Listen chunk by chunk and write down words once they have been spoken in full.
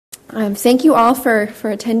Thank you all for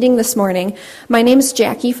attending this morning. My name is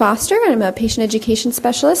Jackie Foster, and I'm a patient education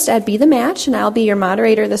specialist at Be the Match, and I'll be your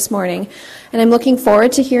moderator this morning. And I'm looking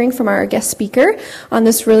forward to hearing from our guest speaker on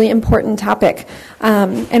this really important topic.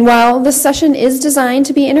 And while this session is designed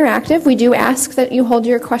to be interactive, we do ask that you hold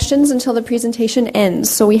your questions until the presentation ends.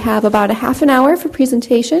 So we have about a half an hour for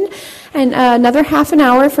presentation and another half an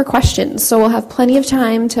hour for questions. So we'll have plenty of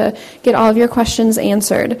time to get all of your questions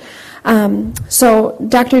answered. So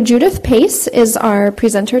Dr. Judith Paice is our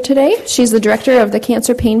presenter today. She's the director of the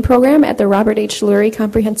Cancer Pain Program at the Robert H. Lurie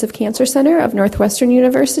Comprehensive Cancer Center of Northwestern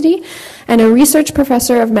University and a research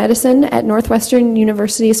professor of medicine at Northwestern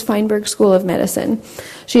University's Feinberg School of Medicine.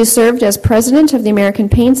 She has served as president of the American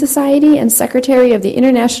Pain Society and secretary of the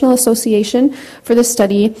International Association for the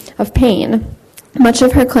Study of Pain. Much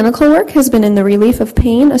of her clinical work has been in the relief of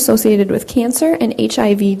pain associated with cancer and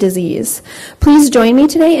HIV disease. Please join me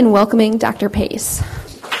today in welcoming Dr. Paice.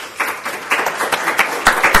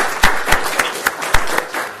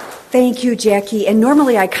 Thank you, Jackie. And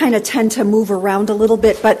normally I kind of tend to move around a little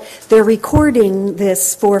bit, but they're recording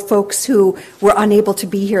this for folks who were unable to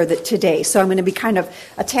be here today. So I'm going to be kind of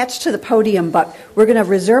attached to the podium, but we're going to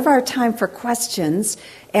reserve our time for questions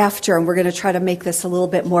after, and we're going to try to make this a little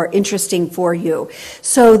bit more interesting for you.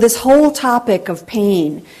 So this whole topic of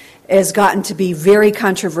pain has gotten to be very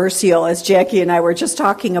controversial, as Jackie and I were just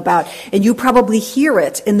talking about, and you probably hear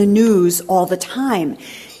it in the news all the time.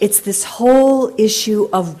 It's this whole issue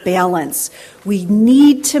of balance. We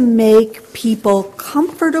need to make people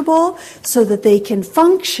comfortable so that they can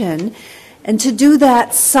function. And to do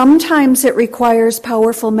that, sometimes it requires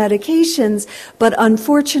powerful medications, but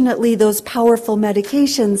unfortunately those powerful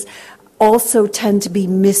medications also tend to be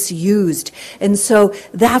misused. And so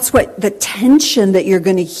that's what the tension that you're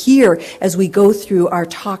going to hear as we go through our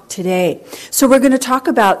talk today. So we're going to talk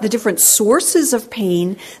about the different sources of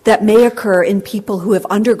pain that may occur in people who have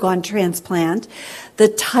undergone transplant, the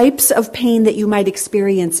types of pain that you might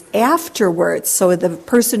experience afterwards, so the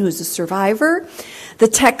person who's a survivor, the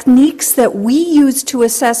techniques that we use to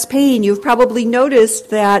assess pain. You've probably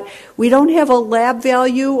noticed that we don't have a lab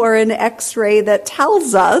value or an x-ray that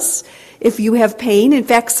tells us if you have pain. In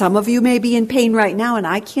fact, some of you may be in pain right now, and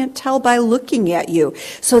I can't tell by looking at you.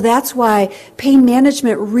 So that's why pain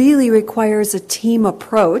management really requires a team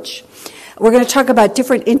approach. We're going to talk about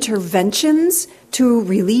different interventions to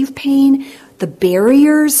relieve pain, the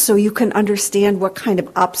barriers so you can understand what kind of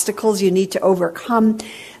obstacles you need to overcome,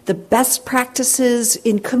 the best practices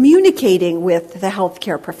in communicating with the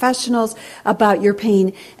healthcare professionals about your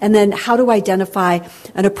pain, and then how to identify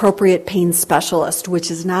an appropriate pain specialist, which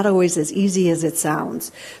is not always as easy as it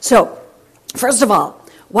sounds. So, first of all,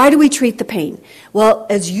 why do we treat the pain? Well,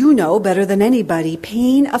 as you know better than anybody,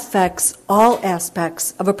 pain affects all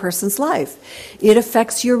aspects of a person's life. It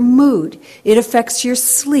affects your mood. It affects your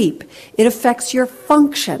sleep. It affects your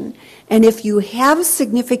function. And if you have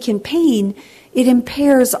significant pain, it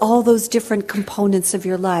impairs all those different components of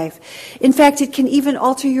your life. In fact, it can even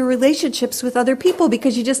alter your relationships with other people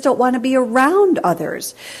because you just don't want to be around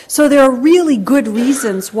others. So there are really good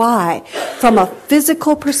reasons why, from a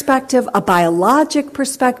physical perspective, a biologic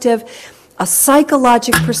perspective, a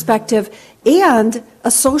psychologic perspective, and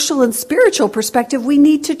a social and spiritual perspective, we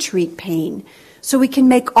need to treat pain. So we can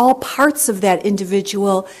make all parts of that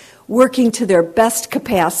individual working to their best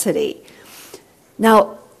capacity.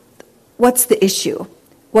 Now, what's the issue?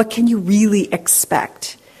 What can you really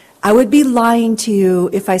expect? I would be lying to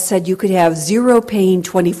you if I said you could have zero pain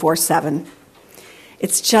 24/7.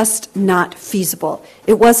 It's just not feasible.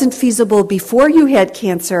 It wasn't feasible before you had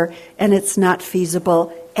cancer, and it's not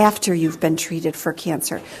feasible after you've been treated for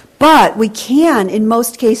cancer. But we can, in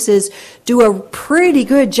most cases, do a pretty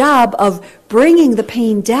good job of bringing the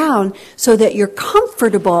pain down so that you're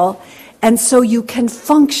comfortable and so you can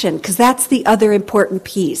function, because that's the other important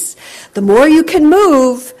piece. The more you can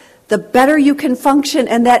move, the better you can function,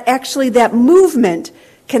 and that actually that movement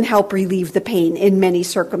can help relieve the pain in many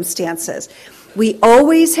circumstances. We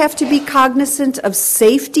always have to be cognizant of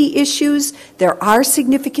safety issues. There are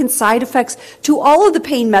significant side effects to all of the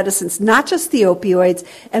pain medicines, not just the opioids,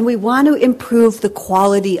 and we want to improve the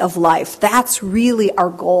quality of life. That's really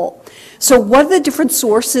our goal. So what are the different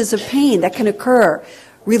sources of pain that can occur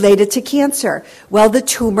related to cancer? Well, the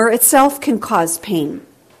tumor itself can cause pain.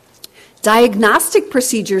 Diagnostic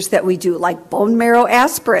procedures that we do, like bone marrow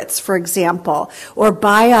aspirates, for example, or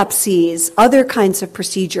biopsies, other kinds of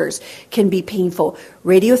procedures can be painful.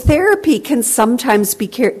 Radiotherapy can sometimes be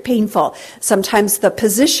painful. Sometimes the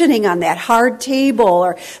positioning on that hard table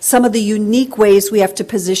or some of the unique ways we have to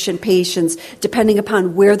position patients depending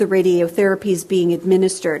upon where the radiotherapy is being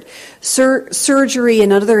administered. Surgery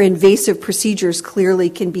and other invasive procedures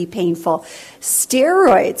clearly can be painful.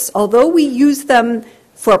 Steroids, although we use them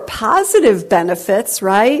for positive benefits,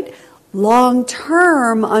 right? Long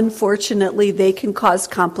term, unfortunately, they can cause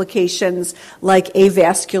complications like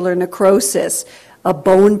avascular necrosis, a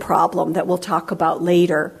bone problem that we'll talk about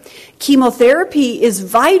later. Chemotherapy is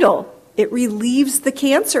vital. It relieves the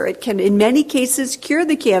cancer. It can, in many cases, cure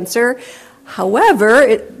the cancer.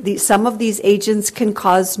 However, some of these agents can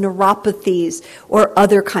cause neuropathies or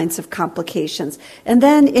other kinds of complications. And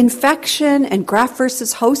then infection and graft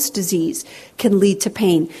versus host disease can lead to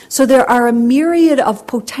pain. So there are a myriad of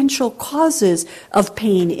potential causes of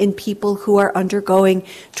pain in people who are undergoing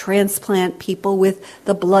transplant, people with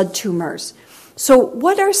the blood tumors. So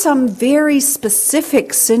what are some very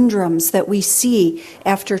specific syndromes that we see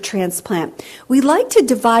after transplant? We like to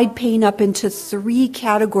divide pain up into 3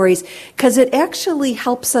 categories because it actually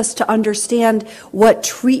helps us to understand what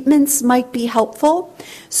treatments might be helpful.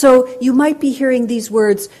 So you might be hearing these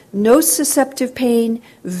words: nociceptive pain,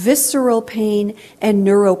 visceral pain, and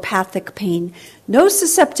neuropathic pain.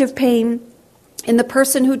 Nociceptive pain in the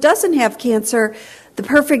person who doesn't have cancer, the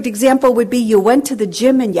perfect example would be you went to the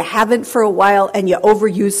gym and you haven't for a while and you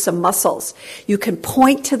overused some muscles. You can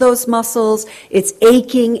point to those muscles, it's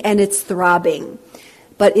aching and it's throbbing.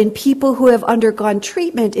 But in people who have undergone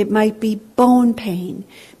treatment, it might be bone pain.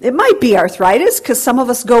 It might be arthritis, because some of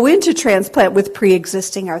us go into transplant with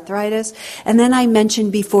pre-existing arthritis. And then I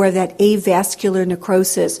mentioned before that avascular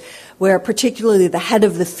necrosis, where particularly the head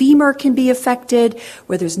of the femur can be affected,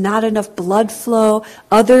 where there's not enough blood flow.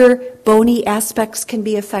 Other bony aspects can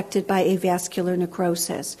be affected by avascular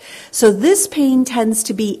necrosis. So this pain tends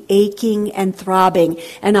to be aching and throbbing.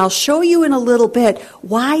 And I'll show you in a little bit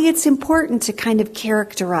why it's important to kind of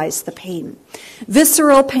characterize the pain.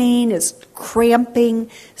 Visceral pain is cramping,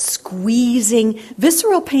 squeezing.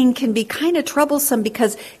 Visceral pain can be kind of troublesome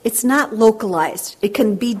because it's not localized. It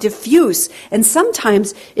can be diffuse, and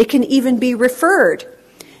sometimes it can even be referred.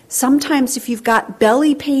 Sometimes if you've got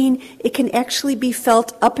belly pain, it can actually be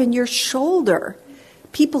felt up in your shoulder.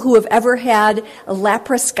 People who have ever had a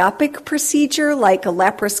laparoscopic procedure, like a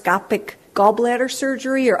laparoscopic gallbladder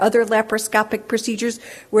surgery or other laparoscopic procedures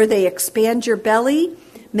where they expand your belly,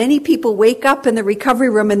 many people wake up in the recovery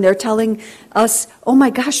room and they're telling us, oh my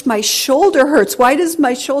gosh, my shoulder hurts. Why does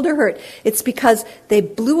my shoulder hurt? It's because they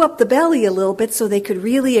blew up the belly a little bit so they could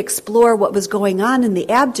really explore what was going on in the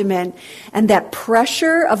abdomen. And that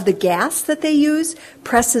pressure of the gas that they use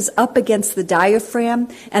presses up against the diaphragm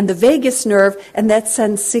and the vagus nerve, and that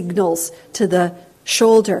sends signals to the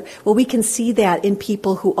shoulder. Well, we can see that in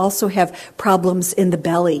people who also have problems in the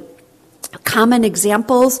belly. Common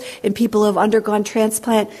examples in people who have undergone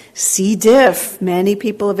transplant: C. diff. Many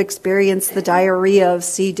people have experienced the diarrhea of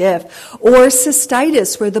C. diff. Or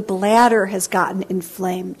cystitis, where the bladder has gotten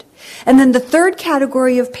inflamed. And then the third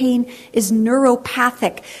category of pain is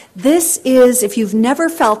neuropathic. This is, if you've never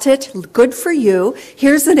felt it, good for you.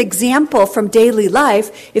 Here's an example from daily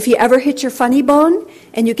life. If you ever hit your funny bone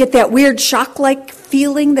and you get that weird shock-like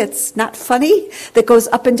feeling that's not funny, that goes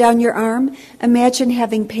up and down your arm, imagine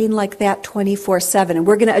having pain like that 24/7. And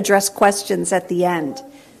we're going to address questions at the end.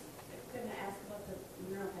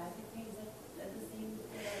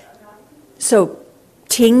 So,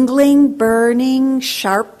 tingling, burning,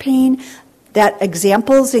 sharp pain. That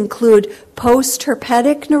examples include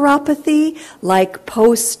post-herpetic neuropathy, like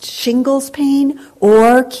post-shingles pain,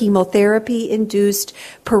 or chemotherapy-induced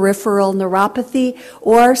peripheral neuropathy,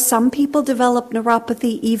 or some people develop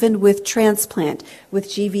neuropathy even with transplant, with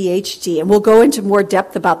GVHD. And we'll go into more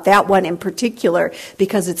depth about that one in particular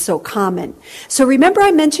because it's so common. So remember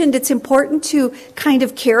I mentioned it's important to kind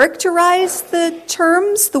of characterize the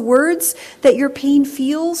terms, the words that your pain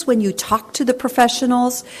feels when you talk to the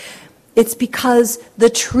professionals. It's because the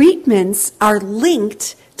treatments are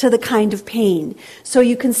linked to the kind of pain. So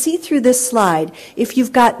you can see through this slide, if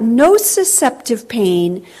you've got nociceptive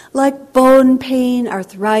pain, like bone pain,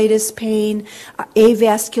 arthritis pain,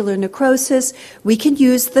 avascular necrosis, we can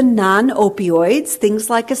use the non-opioids, things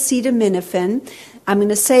like acetaminophen. I'm going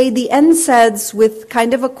to say the NSAIDs with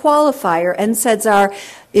kind of a qualifier. NSAIDs are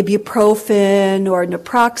ibuprofen or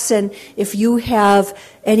naproxen if you have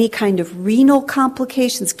any kind of renal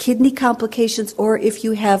complications, kidney complications, or if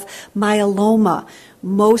you have myeloma.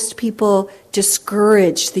 Most people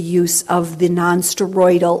discourage the use of the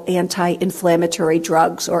non-steroidal anti-inflammatory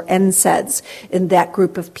drugs, or NSAIDs, in that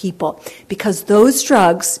group of people, because those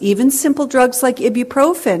drugs, even simple drugs like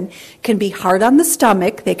ibuprofen, can be hard on the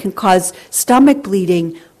stomach. They can cause stomach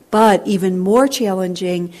bleeding, but even more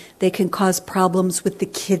challenging, they can cause problems with the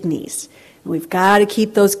kidneys. And we've got to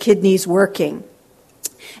keep those kidneys working.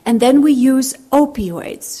 And then we use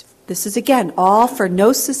opioids. This is, again, all for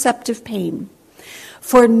nociceptive pain.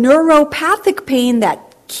 For neuropathic pain,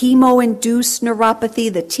 that chemo-induced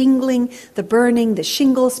neuropathy, the tingling, the burning, the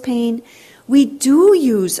shingles pain, we do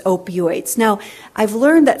use opioids. Now, I've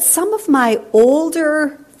learned that some of my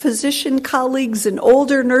older physician colleagues and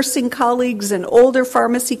older nursing colleagues and older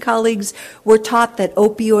pharmacy colleagues were taught that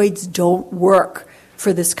opioids don't work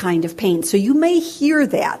for this kind of pain. So you may hear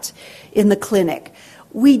that in the clinic.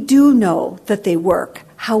 We do know that they work.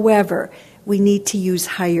 However, we need to use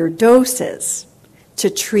higher doses to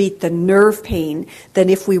treat the nerve pain than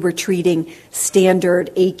if we were treating standard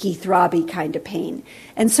achy, throbby kind of pain.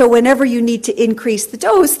 And so whenever you need to increase the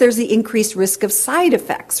dose, there's the increased risk of side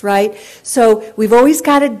effects, right? So we've always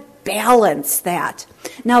got to balance that.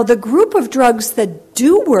 Now, the group of drugs that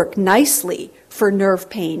do work nicely for nerve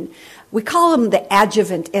pain, we call them the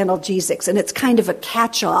adjuvant analgesics, and it's kind of a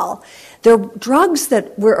catch-all. They're drugs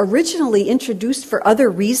that were originally introduced for other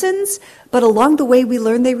reasons, but along the way we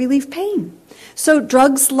learned they relieve pain. So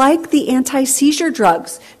drugs like the anti-seizure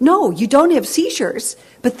drugs, no, you don't have seizures,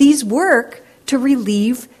 but these work to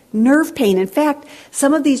relieve nerve pain. In fact,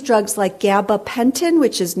 some of these drugs like gabapentin,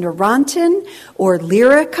 which is Neurontin, or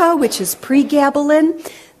Lyrica, which is pregabalin,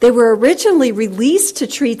 they were originally released to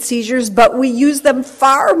treat seizures, but we use them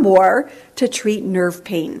far more to treat nerve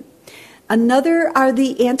pain. Another are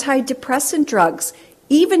the antidepressant drugs.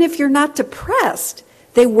 Even if you're not depressed,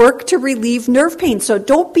 they work to relieve nerve pain. So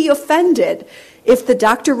don't be offended if the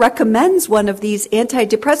doctor recommends one of these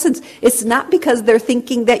antidepressants. It's not because they're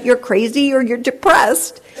thinking that you're crazy or you're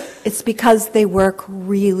depressed. It's because they work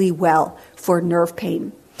really well for nerve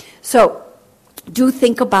pain. So do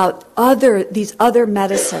think about these other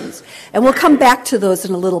medicines. And we'll come back to those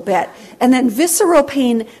in a little bit. And then visceral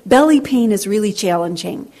pain, belly pain is really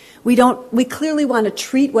challenging. We clearly want to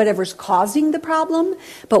treat whatever's causing the problem,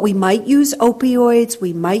 but we might use opioids,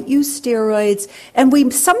 we might use steroids, and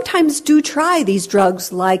we sometimes do try these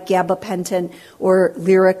drugs like gabapentin or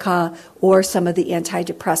Lyrica or some of the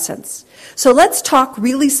antidepressants. So let's talk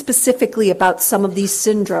really specifically about some of these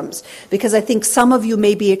syndromes, because I think some of you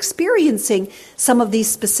may be experiencing some of these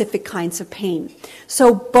specific kinds of pain.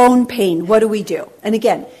 So bone pain, what do we do? And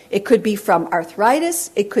again, it could be from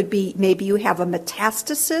arthritis, it could be maybe you have a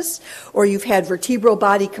metastasis, or you've had vertebral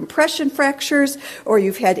body compression fractures, or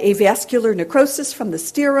you've had avascular necrosis from the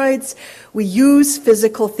steroids. We use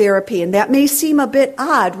physical therapy, and that may seem a bit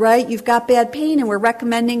odd, right? You've got bad pain and we're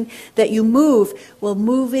recommending that you move. Well,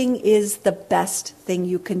 moving is the best thing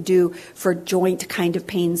you can do for joint kind of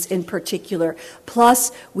pains in particular.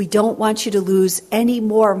 Plus, we don't want you to lose any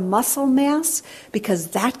more muscle mass because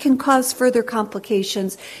that can cause further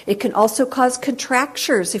complications. It can also cause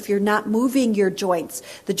contractures if you're not moving your joints.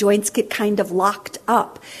 The joints get kind of locked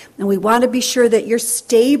up, and we want to be sure that you're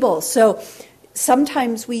stable. So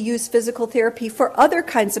sometimes we use physical therapy for other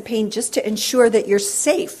kinds of pain just to ensure that you're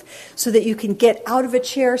safe, so that you can get out of a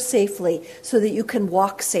chair safely, so that you can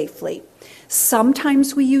walk safely.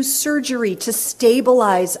 Sometimes we use surgery to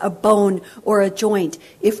stabilize a bone or a joint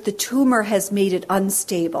if the tumor has made it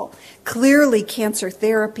unstable. Clearly, cancer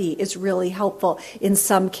therapy is really helpful in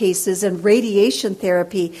some cases, and radiation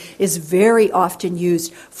therapy is very often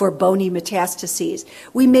used for bony metastases.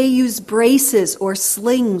 We may use braces or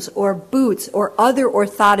slings or boots or other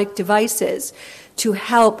orthotic devices to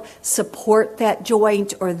help support that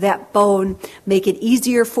joint or that bone, make it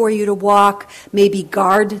easier for you to walk, maybe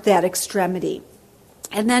guard that extremity.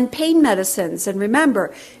 And then pain medicines, and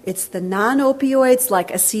remember, it's the non-opioids like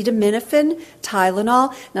acetaminophen,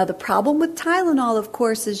 Tylenol. Now the problem with Tylenol, of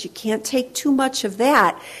course, is you can't take too much of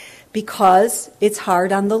that because it's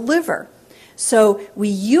hard on the liver. So we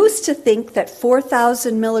used to think that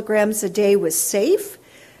 4,000 milligrams a day was safe,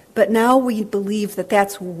 but now we believe that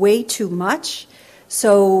that's way too much.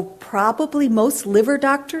 So probably most liver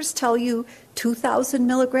doctors tell you 2,000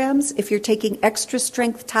 milligrams. If you're taking extra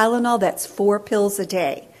strength Tylenol, that's 4 pills a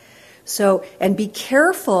day. So, and be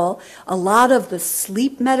careful, a lot of the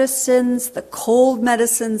sleep medicines, the cold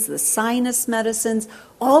medicines, the sinus medicines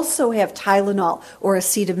also have Tylenol or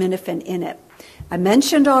acetaminophen in it. I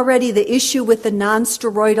mentioned already the issue with the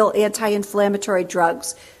non-steroidal anti-inflammatory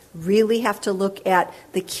drugs. Really have to look at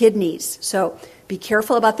the kidneys. So be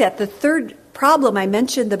careful about that. The third problem, I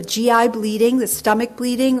mentioned the GI bleeding, the stomach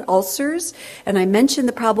bleeding, ulcers, and I mentioned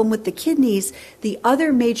the problem with the kidneys. The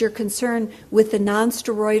other major concern with the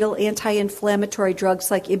non-steroidal anti-inflammatory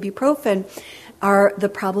drugs like ibuprofen are the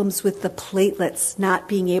problems with the platelets not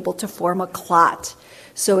being able to form a clot.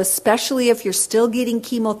 So especially if you're still getting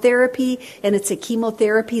chemotherapy and it's a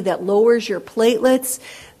chemotherapy that lowers your platelets,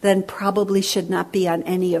 then probably should not be on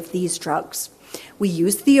any of these drugs. We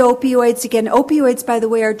use the opioids. Again, opioids, by the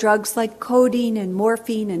way, are drugs like codeine and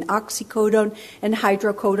morphine and oxycodone and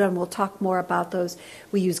hydrocodone. We'll talk more about those.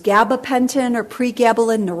 We use gabapentin or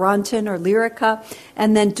pregabalin, Neurontin or Lyrica.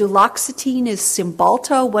 And then duloxetine is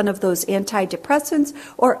Cymbalta, one of those antidepressants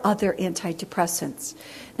or other antidepressants.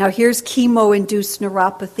 Now here's chemo-induced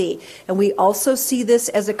neuropathy, and we also see this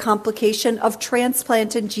as a complication of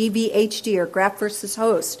transplant and GVHD, or graft versus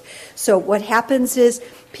host. So what happens is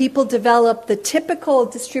people develop, the typical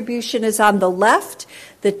distribution is on the left,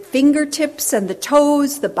 the fingertips and the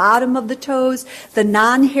toes, the bottom of the toes, the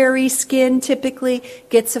non-hairy skin typically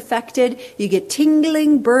gets affected. You get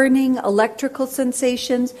tingling, burning, electrical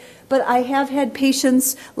sensations. But I have had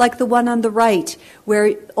patients like the one on the right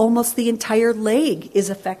where almost the entire leg is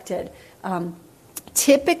affected.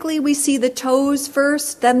 Typically we see the toes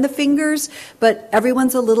first, then the fingers, but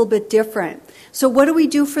everyone's a little bit different. So what do we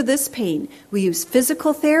do for this pain? We use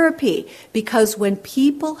physical therapy, because when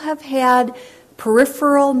people have had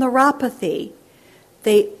peripheral neuropathy,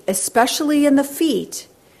 especially in the feet,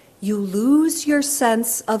 you lose your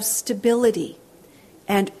sense of stability.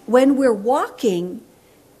 And when we're walking,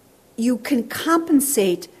 you can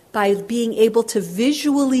compensate by being able to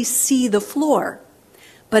visually see the floor.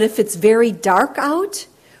 But if it's very dark out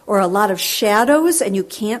or a lot of shadows and you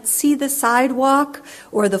can't see the sidewalk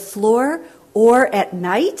or the floor, or at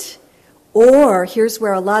night, or here's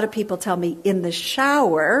where a lot of people tell me, in the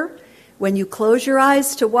shower, when you close your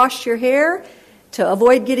eyes to wash your hair, to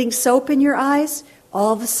avoid getting soap in your eyes,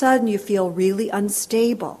 all of a sudden you feel really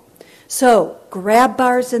unstable. So grab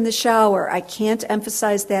bars in the shower. I can't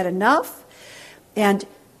emphasize that enough. And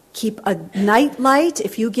keep a night light.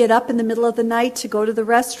 If you get up in the middle of the night to go to the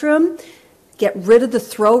restroom, get rid of the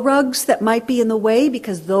throw rugs that might be in the way,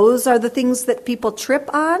 because those are the things that people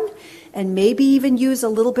trip on. And maybe even use a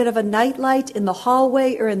little bit of a night light in the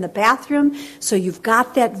hallway or in the bathroom, so you've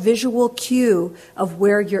got that visual cue of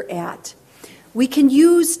where you're at. We can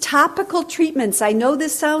use topical treatments. I know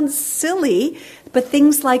this sounds silly, but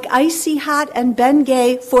things like Icy Hot and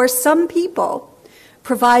Bengay for some people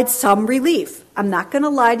provide some relief. I'm not going to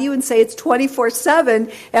lie to you and say it's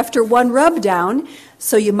 24/7 after one rub down,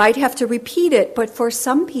 so you might have to repeat it, but for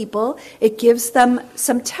some people it gives them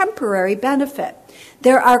some temporary benefit.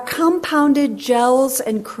 There are compounded gels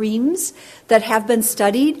and creams that have been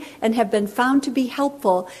studied and have been found to be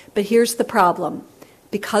helpful, but here's the problem.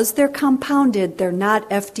 Because they're compounded, they're not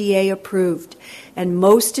FDA approved, and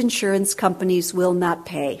most insurance companies will not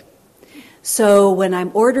pay. So when I'm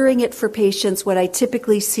ordering it for patients, what I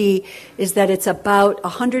typically see is that it's about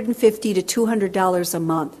 $150 to $200 a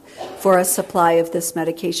month for a supply of this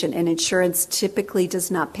medication, and insurance typically does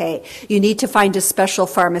not pay. You need to find a special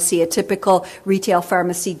pharmacy. A typical retail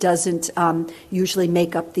pharmacy doesn't usually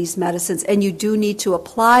make up these medicines, and you do need to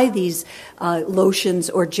apply these lotions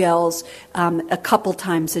or gels a couple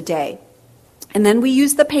times a day. And then we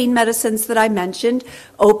use the pain medicines that I mentioned,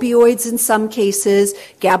 opioids in some cases,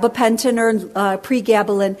 gabapentin or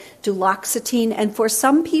pregabalin, duloxetine, and for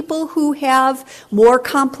some people who have more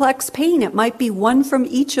complex pain, it might be one from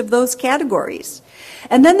each of those categories.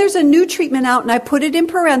 And then there's a new treatment out, and I put it in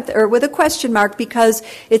or with a question mark because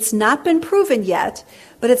it's not been proven yet,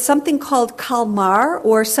 but it's something called Calmar,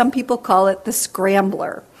 or some people call it the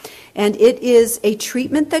Scrambler. And it is a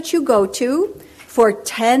treatment that you go to for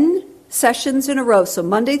 10 sessions in a row, so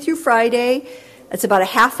Monday through Friday. It's about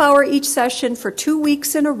a half hour each session for 2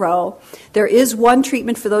 weeks in a row. There is one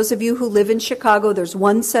treatment for those of you who live in Chicago. There's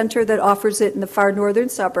one center that offers it in the far northern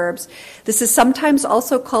suburbs. This is sometimes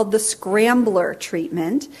also called the Scrambler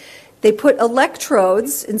treatment. They put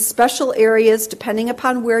electrodes in special areas depending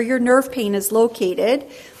upon where your nerve pain is located,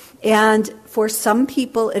 and for some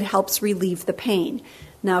people it helps relieve the pain.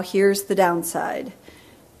 Now here's the downside.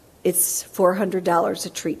 It's $400 a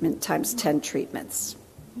treatment times 10 treatments.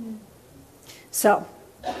 So,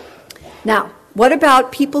 now, what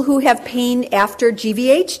about people who have pain after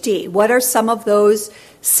GVHD? What are some of those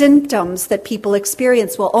symptoms that people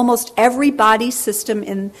experience? Well, almost every body system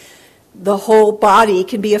in the whole body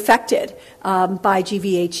can be affected by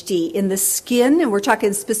GVHD. In the skin, and we're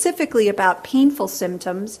talking specifically about painful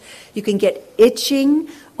symptoms, you can get itching,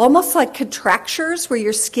 almost like contractures where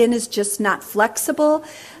your skin is just not flexible.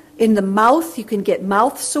 In the mouth, you can get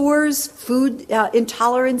mouth sores, food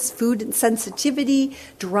intolerance, food sensitivity,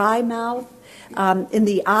 dry mouth. In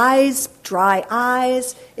the eyes, dry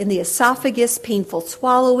eyes. In the esophagus, painful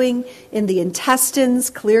swallowing. In the intestines,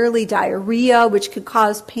 clearly diarrhea, which could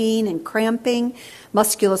cause pain and cramping.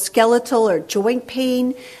 Musculoskeletal or joint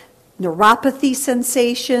pain. Neuropathy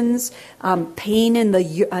sensations, pain in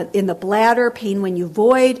the bladder, pain when you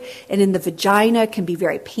void, and in the vagina can be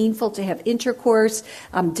very painful to have intercourse,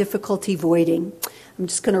 difficulty voiding. I'm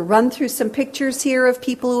just going to run through some pictures here of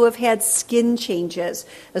people who have had skin changes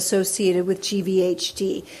associated with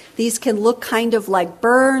GVHD. These can look kind of like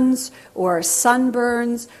burns or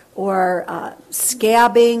sunburns or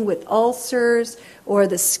scabbing with ulcers, or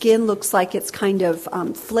the skin looks like it's kind of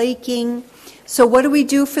flaking. So what do we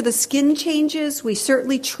do for the skin changes? We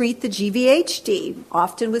certainly treat the GVHD,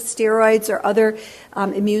 often with steroids or other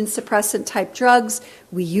immune suppressant type drugs.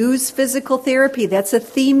 We use physical therapy. That's a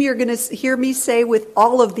theme you're going to hear me say with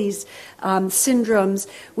all of these syndromes.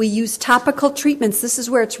 We use topical treatments. This is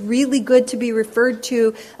where it's really good to be referred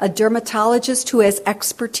to a dermatologist who has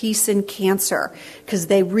expertise in cancer, because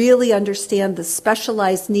they really understand the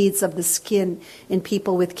specialized needs of the skin in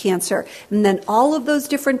people with cancer. And then all of those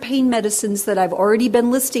different pain medicines that I've already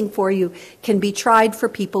been listing for you can be tried for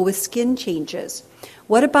people with skin changes.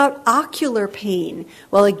 What about ocular pain?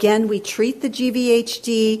 Well, again, we treat the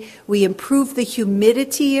GVHD. We improve the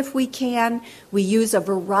humidity if we can. We use a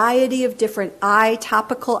variety of different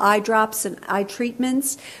topical eye drops and eye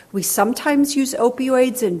treatments. We sometimes use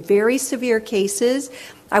opioids in very severe cases.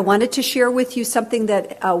 I wanted to share with you something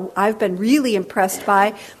that I've been really impressed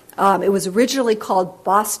by. It was originally called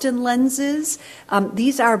Boston lenses.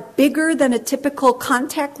 These are bigger than a typical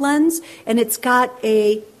contact lens, and it's got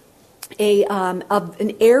an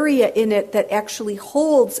area in it that actually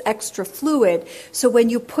holds extra fluid. So when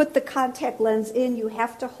you put the contact lens in, you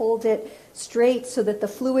have to hold it straight so that the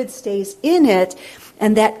fluid stays in it,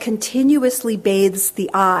 and that continuously bathes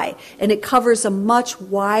the eye, and it covers a much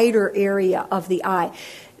wider area of the eye.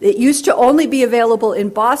 It used to only be available in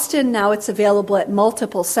Boston. Now it's available at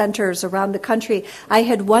multiple centers around the country. I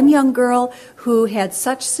had one young girl who had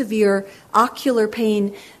such severe ocular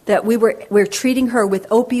pain that we were treating her with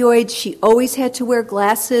opioids. She always had to wear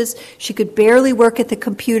glasses. She could barely work at the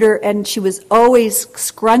computer, and she was always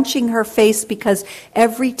scrunching her face because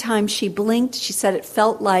every time she blinked, she said it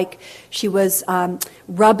felt like she was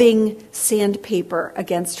rubbing sandpaper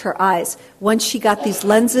against her eyes. Once she got these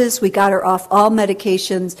lenses, we got her off all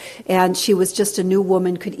medications, and she was just a new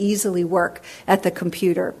woman, could easily work at the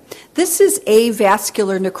computer. This is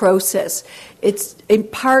avascular necrosis. It's in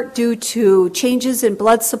part due to changes in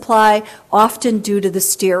blood supply, often due to the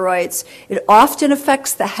steroids. It often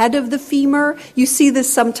affects the head of the femur. You see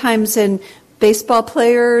this sometimes in baseball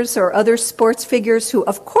players or other sports figures who,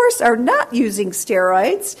 of course, are not using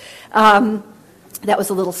steroids. That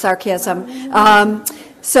was a little sarcasm.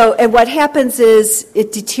 And what happens is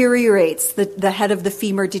it deteriorates, the head of the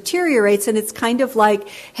femur deteriorates, and it's kind of like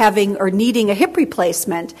having or needing a hip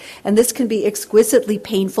replacement. And this can be exquisitely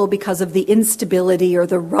painful because of the instability or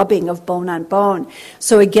the rubbing of bone on bone.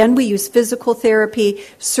 So again, we use physical therapy.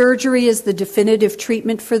 Surgery is the definitive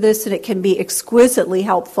treatment for this, and it can be exquisitely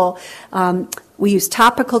helpful. We use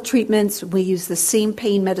topical treatments. We use the same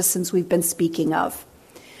pain medicines we've been speaking of.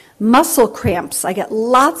 Muscle cramps. I get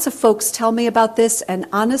lots of folks tell me about this, and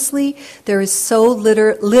honestly, there is so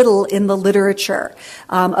little in the literature.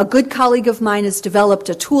 A good colleague of mine has developed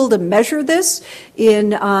a tool to measure this.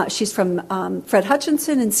 She's from Fred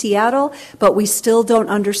Hutchinson in Seattle, but we still don't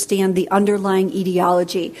understand the underlying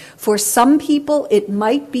etiology. For some people, it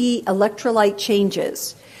might be electrolyte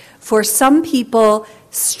changes. For some people,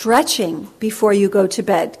 stretching before you go to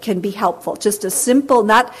bed can be helpful. Just a simple,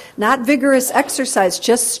 not vigorous exercise,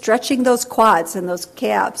 just stretching those quads and those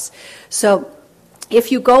calves. So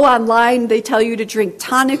if you go online, they tell you to drink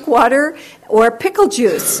tonic water or pickle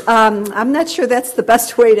juice. I'm not sure that's the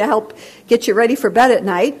best way to help get you ready for bed at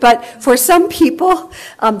night, but for some people,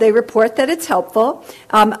 they report that it's helpful.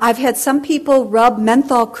 I've had some people rub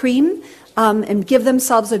menthol cream and give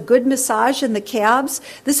themselves a good massage in the calves.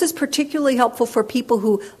 This is particularly helpful for people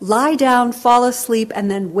who lie down, fall asleep, and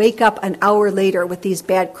then wake up an hour later with these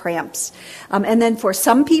bad cramps. And then for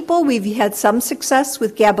some people, we've had some success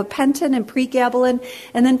with gabapentin and pregabalin.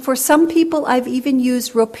 And then for some people, I've even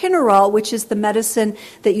used ropinirole, which is the medicine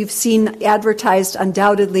that you've seen advertised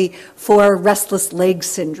undoubtedly for restless leg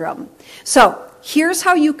syndrome. So here's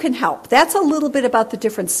how you can help. That's a little bit about the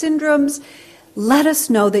different syndromes. Let us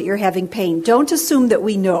know that you're having pain. Don't assume that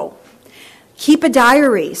we know. Keep a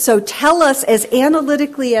diary. So tell us as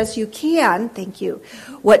analytically as you can, thank you,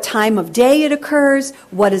 what time of day it occurs,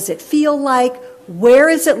 what does it feel like, where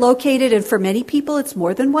is it located, and for many people it's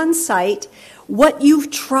more than one site, what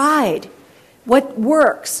you've tried, what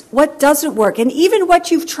works, what doesn't work, and even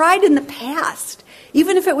what you've tried in the past.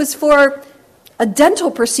 Even if it was for a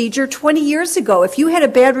dental procedure 20 years ago, if you had a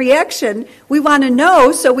bad reaction, we want to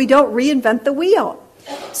know so we don't reinvent the wheel.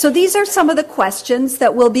 So these are some of the questions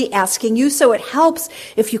that we'll be asking you, so it helps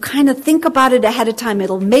if you kind of think about it ahead of time.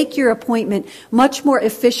 It'll make your appointment much more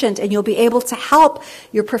efficient, and you'll be able to help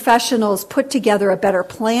your professionals put together a better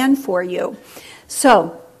plan for you.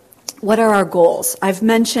 So what are our goals? I've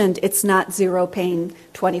mentioned it's not zero pain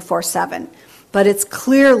 24/7, but it's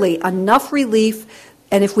clearly enough relief,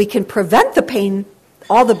 and if we can prevent the pain,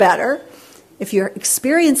 all the better. If you're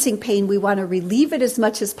experiencing pain, we want to relieve it as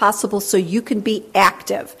much as possible so you can be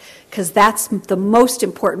active, because that's the most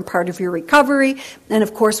important part of your recovery. And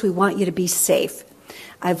of course, we want you to be safe.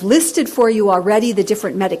 I've listed for you already the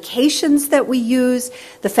different medications that we use,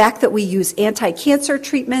 the fact that we use anti-cancer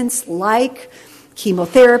treatments like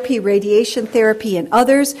chemotherapy, radiation therapy, and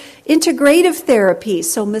others, integrative therapy,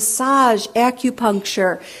 so massage,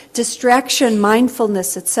 acupuncture, distraction,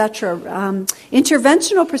 mindfulness, etc.,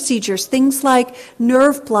 interventional procedures, things like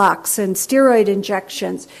nerve blocks and steroid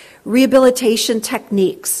injections, rehabilitation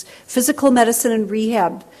techniques, physical medicine and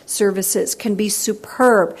rehab services can be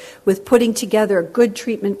superb with putting together good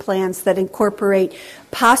treatment plans that incorporate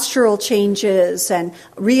postural changes and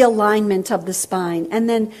realignment of the spine, and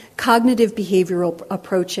then cognitive behavioral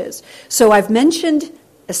approaches. So I've mentioned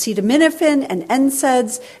acetaminophen and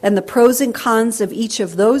NSAIDs and the pros and cons of each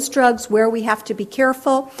of those drugs, where we have to be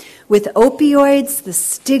careful. With opioids, the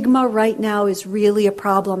stigma right now is really a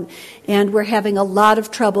problem, and we're having a lot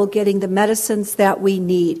of trouble getting the medicines that we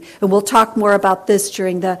need. And we'll talk more about this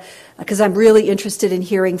because I'm really interested in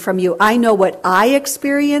hearing from you. I know what I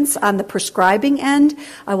experience on the prescribing end.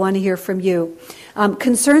 I want to hear from you.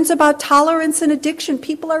 Concerns about tolerance and addiction.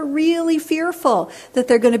 People are really fearful that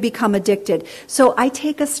they're going to become addicted. So I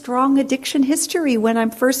take a strong addiction history when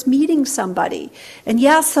I'm first meeting somebody. And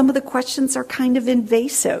yeah, some of the questions are kind of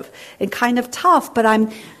invasive and kind of tough, but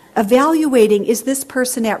I'm evaluating, is this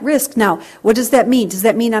person at risk? Now, what does that mean? Does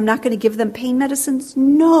that mean I'm not going to give them pain medicines?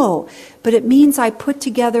 No, but it means I put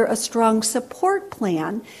together a strong support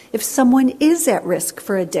plan if someone is at risk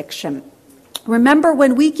for addiction. Remember,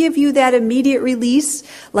 when we give you that immediate release,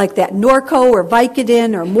 like that Norco or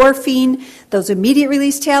Vicodin or morphine, those immediate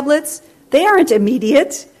release tablets, they aren't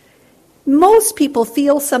immediate. Most people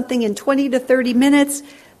feel something in 20 to 30 minutes,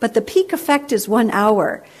 but the peak effect is 1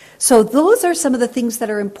 hour. So those are some of the things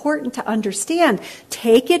that are important to understand.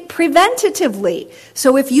 Take it preventatively.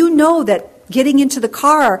 So if you know that getting into the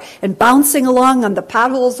car and bouncing along on the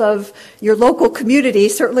potholes of your local community,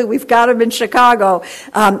 certainly we've got them in Chicago,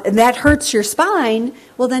 and that hurts your spine,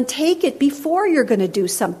 well then take it before you're going to do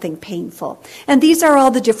something painful. And these are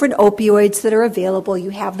all the different opioids that are available.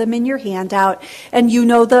 You have them in your handout, and you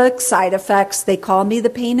know the side effects. They call me the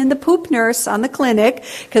pain and the poop nurse on the clinic,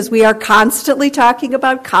 because we are constantly talking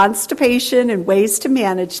about constipation and ways to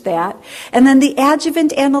manage that. And then the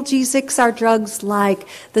adjuvant analgesics are drugs like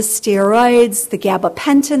the steroids, the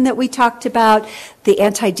gabapentin that we talked about, the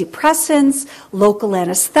antidepressants, local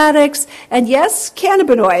anesthetics, and yes,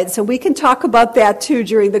 cannabinoids, and we can talk about that too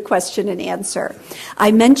during the question and answer.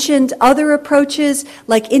 I mentioned other approaches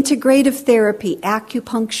like integrative therapy,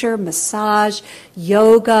 acupuncture, massage,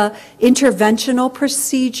 yoga, interventional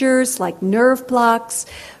procedures like nerve blocks,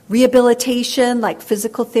 rehabilitation like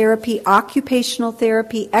physical therapy, occupational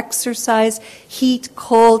therapy, exercise, heat,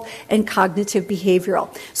 cold, and cognitive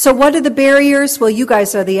behavioral. So what are the barriers? Well, you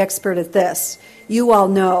guys are the expert at this. You all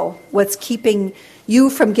know what's keeping you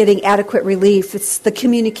from getting adequate relief. It's the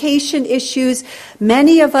communication issues.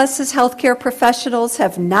 Many of us as healthcare professionals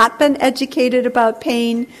have not been educated about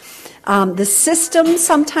pain. The system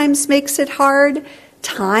sometimes makes it hard.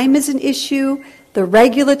 Time is an issue. The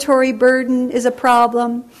regulatory burden is a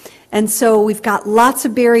problem. And so we've got lots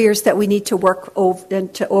of barriers that we need to work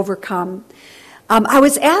and to overcome. I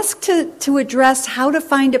was asked to address how to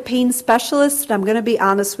find a pain specialist, and I'm going to be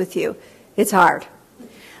honest with you. It's hard.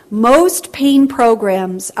 Most pain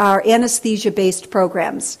programs are anesthesia-based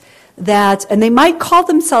programs. and they might call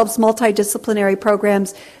themselves multidisciplinary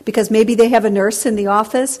programs because maybe they have a nurse in the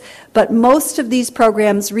office, but most of these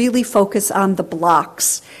programs really focus on the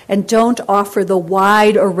blocks and don't offer the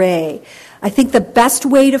wide array. I think the best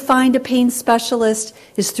way to find a pain specialist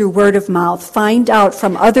is through word of mouth. Find out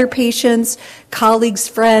from other patients, colleagues,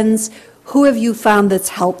 friends, who have you found that's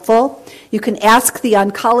helpful? You can ask the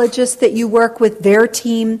oncologist that you work with, their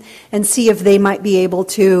team, and see if they might be able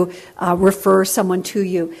to refer someone to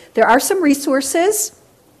you. There are some resources.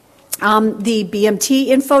 The BMT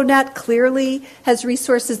InfoNet clearly has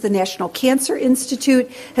resources. The National Cancer Institute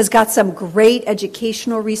has got some great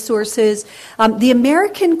educational resources. The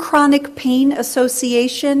American Chronic Pain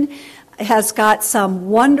Association has got some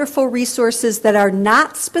wonderful resources that are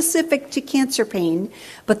not specific to cancer pain,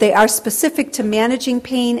 but they are specific to managing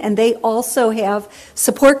pain, and they also have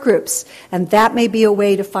support groups, and that may be a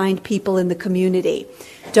way to find people in the community.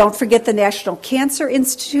 Don't forget the National Cancer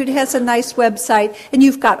Institute has a nice website, and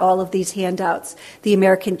you've got all of these handouts. The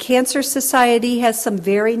American Cancer Society has some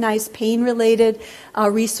very nice pain-related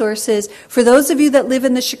resources. For those of you that live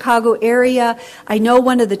in the Chicago area, I know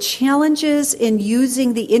one of the challenges in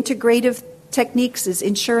using the integrative techniques is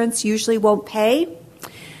insurance usually won't pay.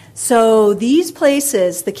 So these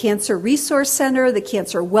places, the Cancer Resource Center, the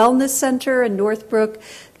Cancer Wellness Center in Northbrook,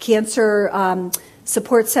 Cancer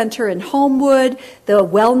Support Center in Homewood, the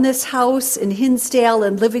Wellness House in Hinsdale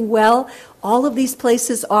and Living Well, all of these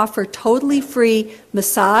places offer totally free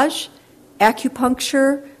massage,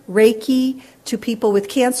 acupuncture, Reiki to people with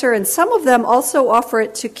cancer, and some of them also offer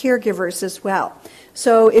it to caregivers as well.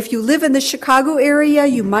 So if you live in the Chicago area,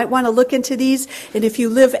 you might want to look into these, and if you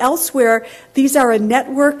live elsewhere, these are a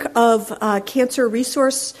network of cancer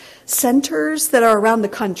resource centers that are around the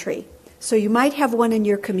country. So you might have one in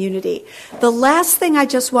your community. The last thing I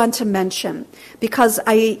just want to mention, because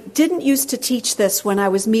I didn't used to teach this when I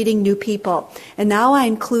was meeting new people, and now I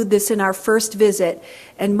include this in our first visit,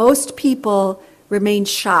 and most people remain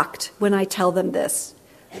shocked when I tell them this.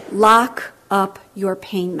 Lock up your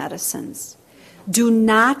pain medicines. Do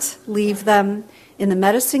not leave them in the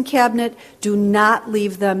medicine cabinet. Do not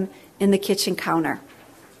leave them in the kitchen counter.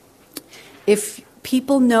 If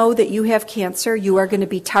people know that you have cancer, you are going to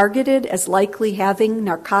be targeted as likely having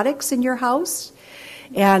narcotics in your house,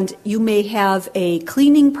 and you may have a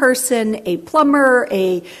cleaning person, a plumber,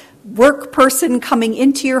 a work person coming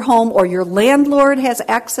into your home, or your landlord has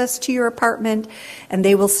access to your apartment, and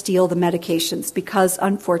they will steal the medications because,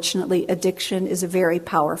 unfortunately, addiction is a very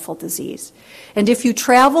powerful disease. And if you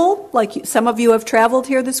travel, like some of you have traveled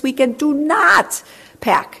here this weekend, do not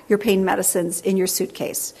pack your pain medicines in your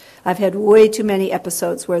suitcase. I've had way too many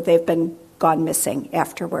episodes where they've been gone missing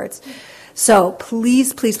afterwards. So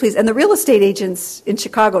please, please, please, and the real estate agents in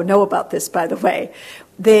Chicago know about this, by the way.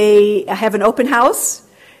 They have an open house,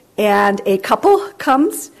 and a couple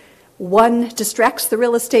comes. One distracts the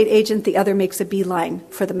real estate agent, the other makes a beeline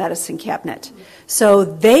for the medicine cabinet. So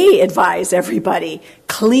they advise everybody,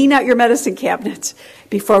 clean out your medicine cabinet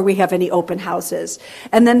before we have any open houses.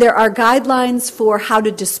 And then there are guidelines for how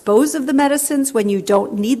to dispose of the medicines when you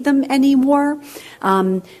don't need them anymore.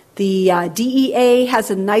 The DEA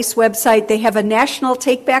has a nice website. They have a National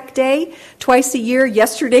Take-Back Day twice a year.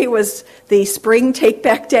 Yesterday was the Spring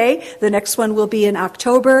Take-Back Day. The next one will be in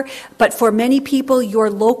October. But for many people,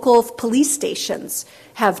 your local police stations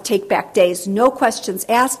have take-back days, no questions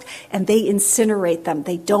asked, and they incinerate them.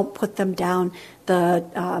 They don't put them down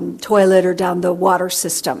the toilet or down the water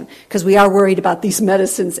system, because we are worried about these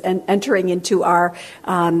medicines and entering into our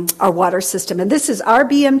water system. And this is our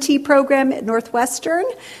BMT program at Northwestern.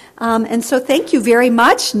 And so thank you very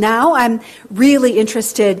much. Now I'm really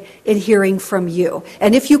interested in hearing from you.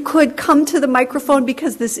 And if you could come to the microphone,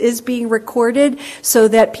 because this is being recorded, so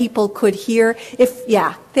that people could hear.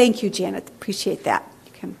 Thank you, Janet. Appreciate that.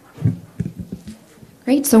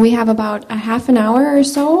 Great. So we have about a half an hour or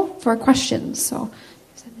so for questions. So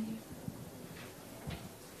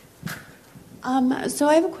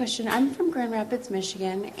I have a question. I'm from Grand Rapids,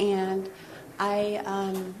 Michigan, and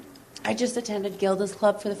I just attended Gilda's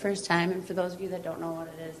Club for the first time. And for those of you that don't know what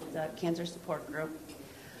it is, it's a cancer support group,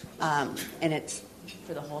 and it's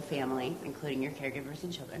for the whole family, including your caregivers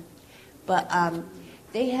and children. But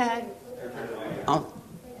they had,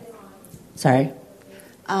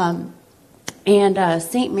 and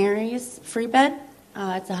St. Mary's Free Bed.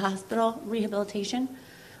 It's a hospital rehabilitation.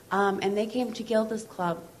 And they came to Gilda's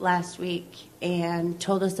Club last week and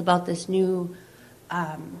told us about this new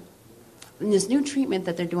treatment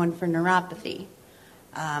that they're doing for neuropathy.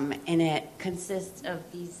 And it consists of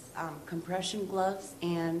these compression gloves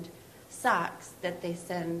and socks that they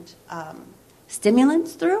send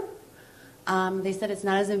stimulants through. They said it's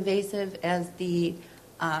not as invasive as the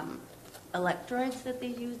electrodes that they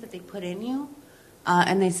use, that they put in you.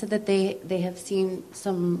 And they said that they have seen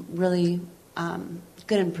some really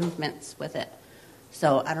good improvements with it.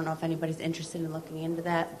 So I don't know if anybody's interested in looking into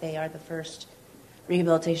that. They are the first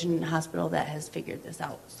rehabilitation hospital that has figured this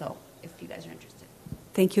out. So if you guys are interested.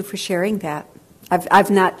 Thank you for sharing that.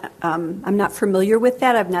 I'm not familiar with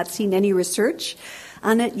that. I've not seen any research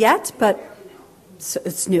on it yet, but so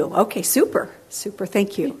it's new. Okay, super.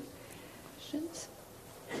 Thank you. Questions?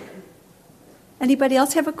 Anybody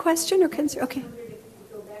else have a question or concern? Okay. I wondered if you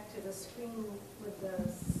could go back to the screen with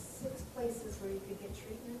the 6 places where you could get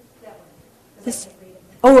treatment. That one. This.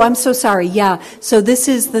 Oh, I'm so sorry. Yeah. So this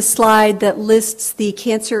is the slide that lists the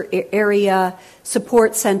cancer area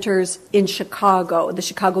support centers in Chicago, the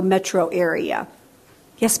Chicago metro area.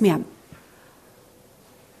 Yes, ma'am.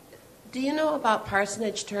 Do you know about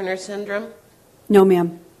Parsonage-Turner syndrome? No,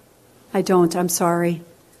 ma'am. I don't. I'm sorry.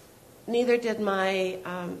 Neither did my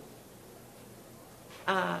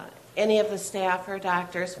any of the staff or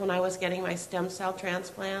doctors when I was getting my stem cell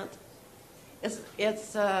transplant.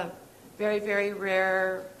 It's a very, very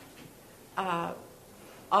rare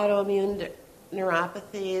autoimmune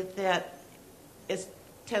neuropathy that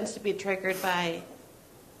tends to be triggered by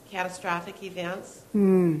catastrophic events.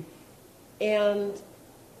 And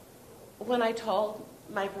when I told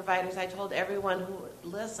my providers, I told everyone who would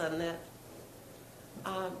listen that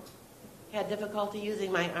had difficulty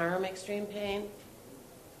using my arm, extreme pain.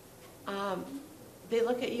 They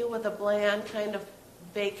look at you with a bland, kind of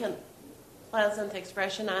vacant, pleasant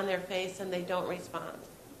expression on their face, and they don't respond.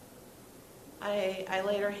 I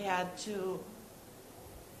later had to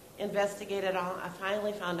investigate it all. I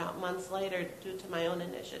finally found out months later due to my own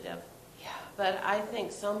initiative. Yeah. But I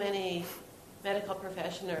think so many medical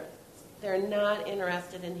professionals, they're not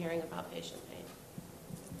interested in hearing about patient pain.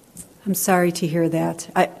 I'm sorry to hear that.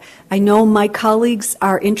 I know my colleagues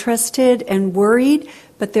are interested and worried,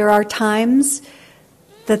 but there are times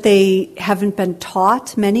that they haven't been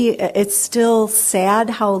taught. It's still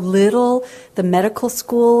sad how little the medical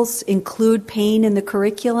schools include pain in the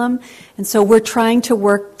curriculum. And so we're trying to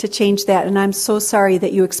work to change that. And I'm so sorry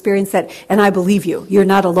that you experienced that. And I believe you. You're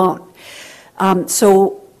not alone.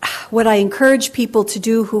 So what I encourage people to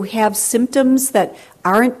do who have symptoms that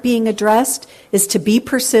aren't being addressed is to be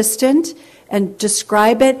persistent and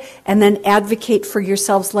describe it and then advocate for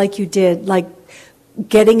yourselves like you did, like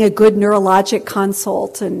getting a good neurologic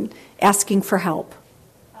consult and asking for help.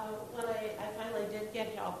 When I finally did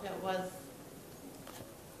get help, it was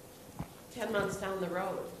 10 months down the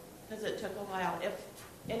road because it took a while. If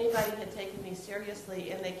anybody had taken me seriously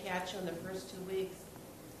and they catch you in the first 2 weeks,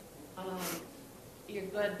 you're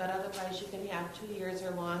good, but otherwise you can have 2 years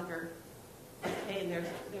or longer of pain.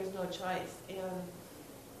 There's no choice. And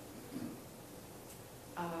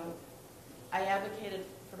I advocated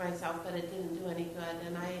for myself, but it didn't do any good.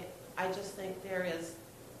 And I just think there is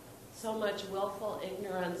so much willful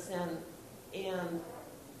ignorance and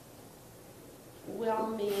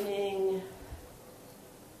well-meaning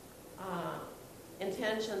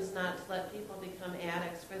intentions not to let people become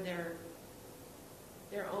addicts for their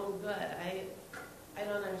own good. I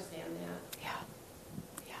don't understand that.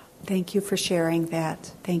 Yeah. Thank you for sharing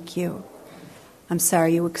that. Thank you. I'm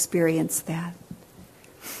sorry you experienced that.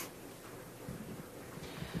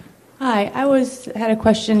 Hi, had a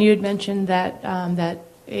question. You had mentioned that that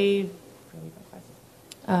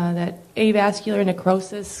avascular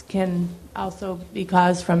necrosis can also be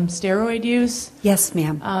caused from steroid use. Yes,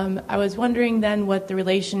 ma'am. I was wondering then what the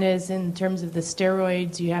relation is in terms of the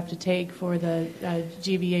steroids you have to take for the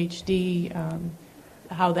GVHD,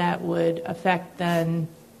 how that would affect then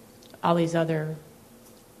all these other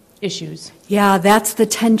issues. Yeah, that's the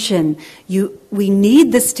tension. We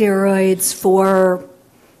need the steroids for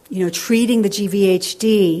treating the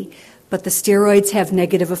GVHD, but the steroids have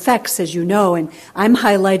negative effects, as you know, and I'm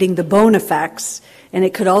highlighting the bone effects, and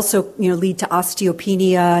it could also, lead to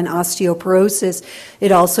osteopenia and osteoporosis.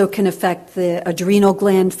 It also can affect the adrenal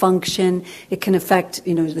gland function. It can affect,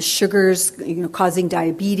 the sugars, causing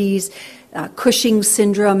diabetes, Cushing's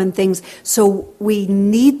syndrome and things. So we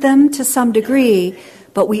need them to some degree,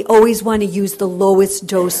 but we always want to use the lowest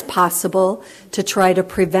dose possible to try to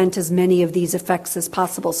prevent as many of these effects as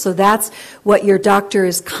possible. So that's what your doctor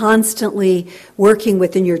is constantly working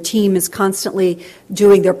with and your team is constantly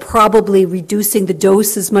doing. They're probably reducing the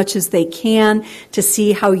dose as much as they can to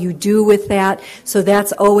see how you do with that. So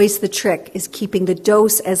that's always the trick, is keeping the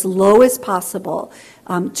dose as low as possible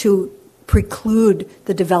to preclude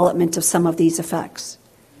the development of some of these effects.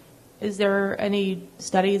 Is there any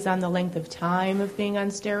studies on the length of time of being on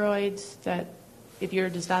steroids that if you're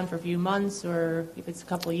just on for a few months or if it's a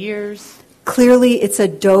couple of years? Clearly, it's a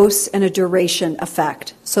dose and a duration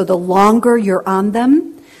effect. So the longer you're on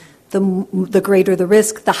them, the greater the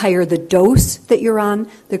risk. The higher the dose that you're on,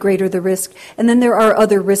 the greater the risk. And then there are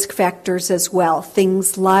other risk factors as well.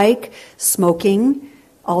 Things like smoking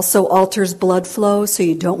also alters blood flow, so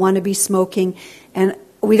you don't want to be smoking. And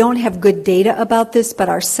we don't have good data about this, but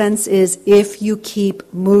our sense is if you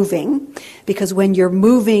keep moving, because when you're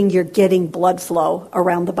moving, you're getting blood flow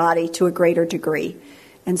around the body to a greater degree.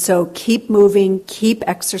 And so keep moving, keep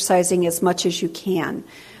exercising as much as you can.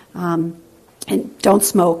 And don't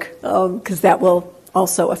smoke, because that will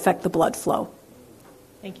also affect the blood flow.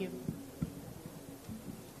 Thank you.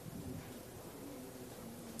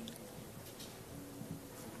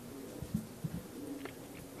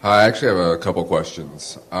 I actually have a couple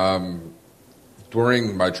questions.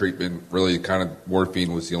 During my treatment, really kind of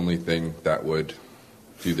morphine was the only thing that would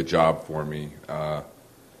do the job for me. I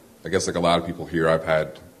guess like a lot of people here, I've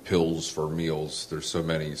had pills for meals. There's so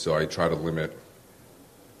many, so I try to limit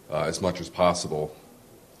as much as possible.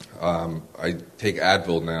 I take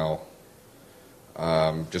Advil now,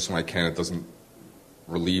 just when I can. It doesn't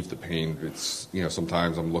relieve the pain. It's,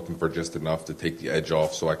 sometimes I'm looking for just enough to take the edge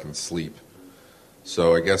off so I can sleep.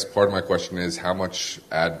 So I guess part of my question is how much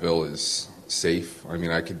Advil is safe? I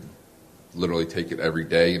mean, I could literally take it every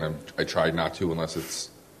day, and I try not to unless it's,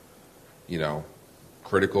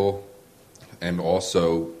 critical. And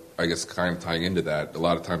also, I guess kind of tying into that, a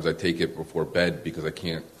lot of times I take it before bed because I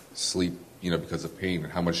can't sleep, because of pain.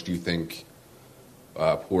 How much do you think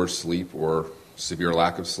poor sleep or severe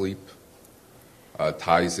lack of sleep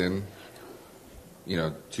ties in,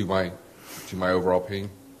 to my overall pain?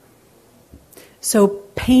 So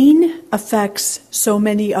pain affects so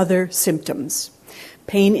many other symptoms.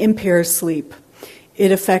 Pain impairs sleep.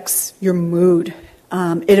 It affects your mood.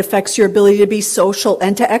 It affects your ability to be social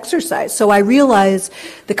and to exercise. So I realize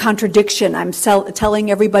the contradiction. I'm telling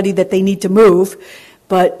everybody that they need to move,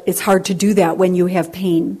 but it's hard to do that when you have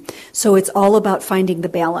pain. So it's all about finding the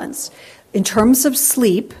balance. In terms of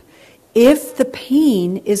sleep, if the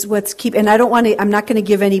pain is what's keeping, and I'm not going to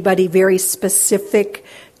give anybody very specific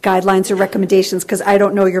guidelines or recommendations because I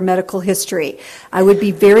don't know your medical history. I would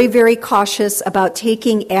be very, very cautious about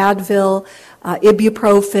taking Advil,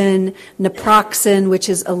 ibuprofen, naproxen, which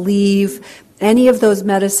is Aleve, any of those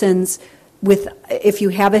medicines if you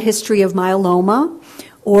have a history of myeloma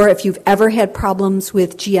or if you've ever had problems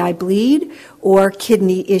with GI bleed or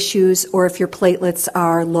kidney issues or if your platelets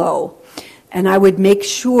are low. And I would make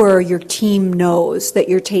sure your team knows that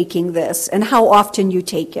you're taking this and how often you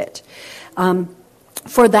take it.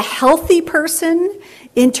 For the healthy person,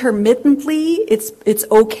 intermittently, it's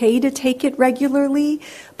okay to take it regularly,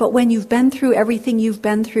 but when you've been through everything you've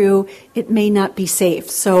been through, it may not be safe.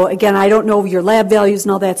 So again, I don't know your lab values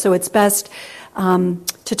and all that, so it's best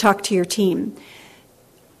to talk to your team.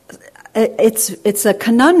 It's a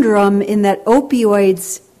conundrum in that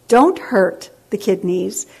opioids don't hurt the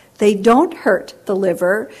kidneys, they don't hurt the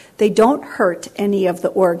liver, they don't hurt any of the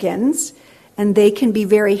organs, and they can be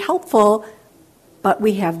very helpful. But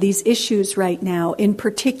we have these issues right now, in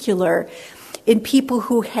particular, in people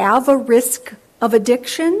who have a risk of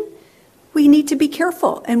addiction, we need to be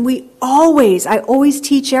careful. And I always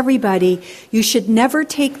teach everybody, you should never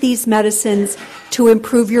take these medicines to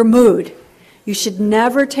improve your mood. You should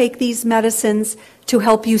never take these medicines to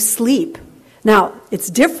help you sleep. Now,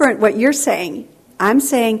 it's different what you're saying. I'm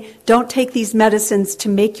saying don't take these medicines to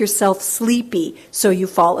make yourself sleepy so you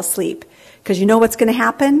fall asleep. Because you know what's going to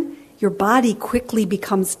happen? Your body quickly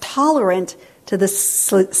becomes tolerant to the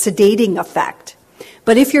sedating effect.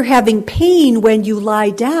 But if you're having pain when you lie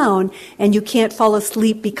down and you can't fall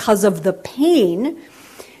asleep because of the pain,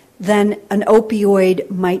 then an opioid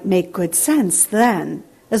might make good sense then,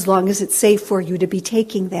 as long as it's safe for you to be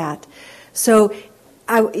taking that. So,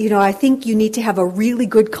 I think you need to have a really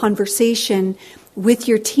good conversation with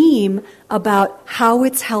your team about how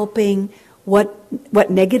it's helping, what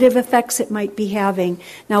negative effects it might be having.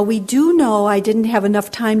 Now, we do know, I didn't have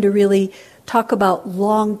enough time to really talk about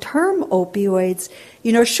long-term opioids.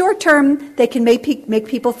 Short-term, they can make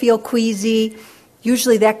people feel queasy.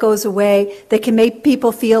 Usually that goes away. They can make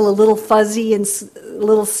people feel a little fuzzy and a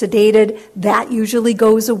little sedated. That usually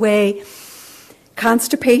goes away.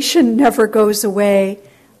 Constipation never goes away.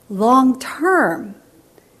 Long-term,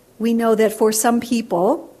 we know that for some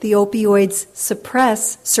people, the opioids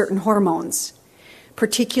suppress certain hormones,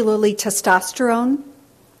 particularly testosterone.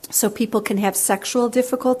 So people can have sexual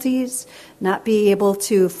difficulties, not be able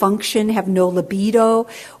to function, have no libido.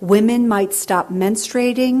 Women might stop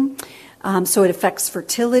menstruating, so it affects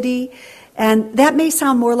fertility. And that may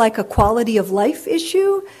sound more like a quality of life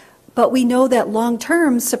issue, but we know that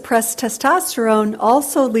long-term suppressed testosterone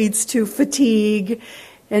also leads to fatigue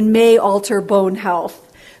and may alter bone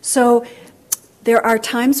health. So there are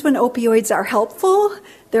times when opioids are helpful.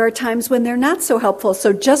 There are times when they're not so helpful.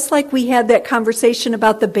 So just like we had that conversation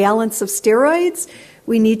about the balance of steroids,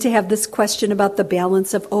 we need to have this question about the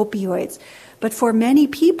balance of opioids. But for many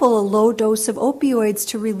people, a low dose of opioids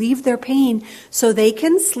to relieve their pain so they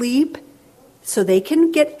can sleep, so they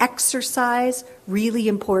can get exercise, really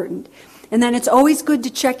important. And then it's always good to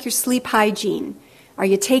check your sleep hygiene. Are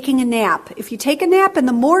you taking a nap? If you take a nap in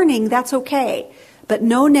the morning, that's okay. But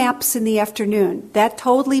no naps in the afternoon. That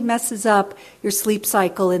totally messes up your sleep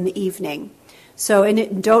cycle in the evening. So,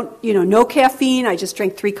 and no caffeine. I just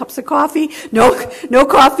drank 3 cups of coffee. No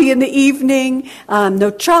coffee in the evening. No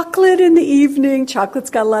chocolate in the evening. Chocolate's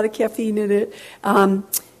got a lot of caffeine in it.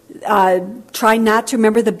 Try not to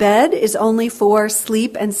remember the bed is only for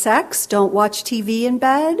sleep and sex. Don't watch TV in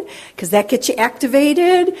bed because that gets you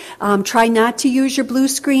activated. Try not to use your blue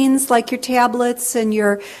screens like your tablets and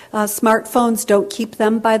your smartphones. Don't keep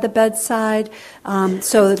them by the bedside.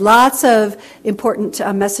 So lots of important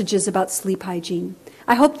messages about sleep hygiene.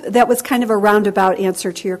 I hope that was kind of a roundabout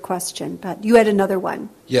answer to your question, but you had another one.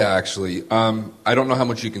 Yeah, actually. I don't know how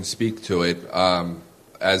much you can speak to it,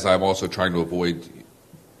 as I'm also trying to avoid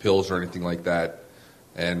pills or anything like that,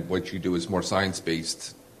 and what you do is more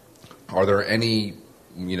science-based. Are there any,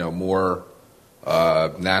 more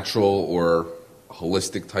natural or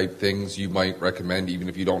holistic type things you might recommend, even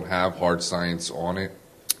if you don't have hard science on it?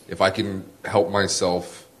 If I can help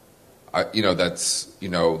myself, that's,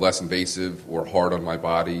 less invasive or hard on my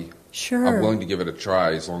body, sure, I'm willing to give it a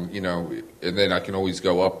try, as long, and then I can always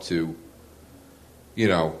go up to,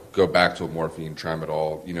 go back to a morphine,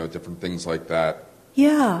 tramadol, different things like that.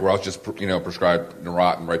 Yeah. Where I was just, prescribed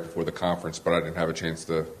Neurontin right before the conference, but I didn't have a chance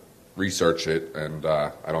to research it, and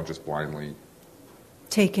I don't just blindly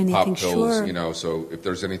take anything. Pop pills, sure. So if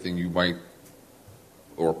there's anything you might,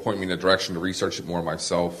 or point me in a direction to research it more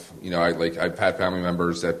myself, I've had family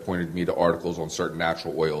members that pointed me to articles on certain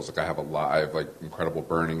natural oils. I have incredible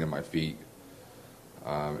burning in my feet.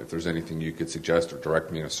 If there's anything you could suggest or direct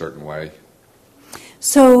me in a certain way.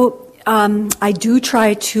 So I do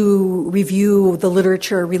try to review the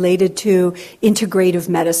literature related to integrative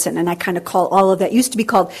medicine, and I kind of call all of that, used to be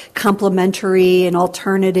called complementary and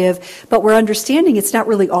alternative, but we're understanding it's not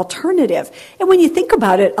really alternative. And when you think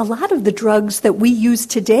about it, a lot of the drugs that we use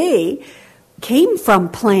today came from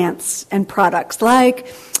plants and products. Like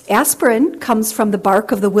aspirin comes from the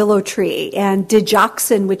bark of the willow tree, and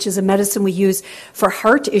digoxin, which is a medicine we use for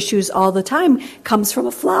heart issues all the time, comes from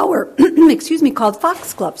a flower, called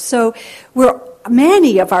foxglove. So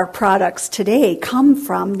many of our products today come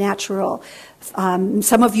from natural.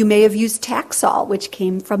 Some of you may have used Taxol, which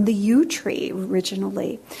came from the yew tree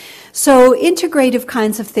originally. So integrative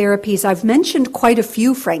kinds of therapies, I've mentioned quite a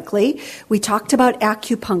few, frankly. We talked about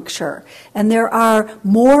acupuncture, and there are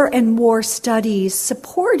more and more studies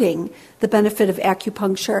supporting the benefit of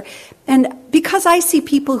acupuncture. And because I see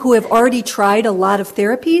people who have already tried a lot of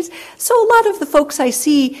therapies, so a lot of the folks I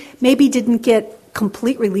see maybe didn't get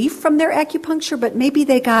complete relief from their acupuncture, but maybe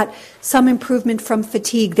they got some improvement from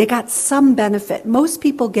fatigue. They got some benefit. Most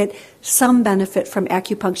people get some benefit from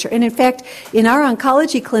acupuncture. And in fact, in our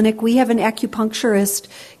oncology clinic, we have an acupuncturist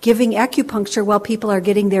giving acupuncture while people are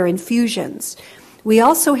getting their infusions. We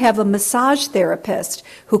also have a massage therapist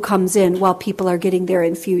who comes in while people are getting their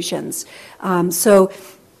infusions. So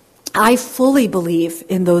I fully believe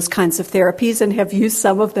in those kinds of therapies and have used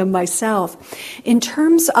some of them myself. In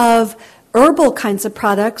terms of herbal kinds of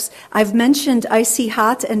products, I've mentioned Icy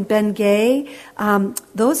Hot and Bengay.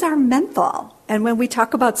 Those are menthol. And when we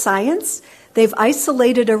talk about science, they've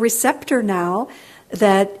isolated a receptor now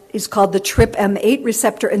that is called the TRPM8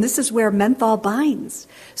 receptor, and this is where menthol binds.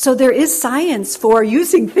 So there is science for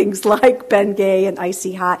using things like Bengay and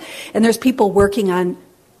Icy Hot, and there's people working on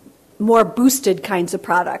more boosted kinds of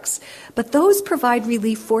products. But those provide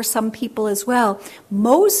relief for some people as well.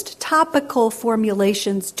 Most topical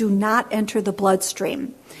formulations do not enter the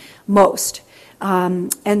bloodstream. Most.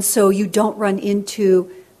 And so you don't run into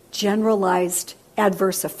generalized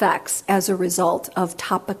adverse effects as a result of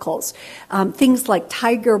topicals. Things like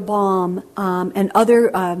Tiger Balm and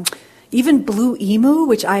other, even Blue Emu,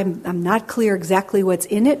 which I'm not clear exactly what's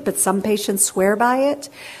in it, but some patients swear by it.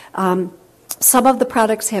 Some of the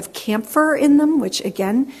products have camphor in them, which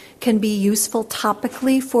again can be useful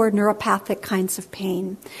topically for neuropathic kinds of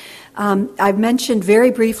pain. I've mentioned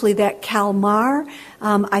very briefly that Calmar.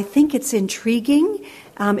 I think it's intriguing.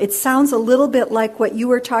 It sounds a little bit like what you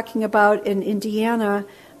were talking about in Indiana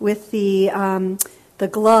with the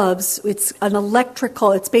gloves. It's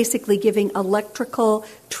it's basically giving electrical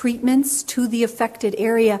treatments to the affected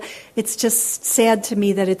area. It's just sad to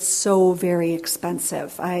me that it's so very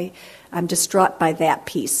expensive. I'm distraught by that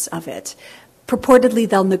piece of it. Purportedly,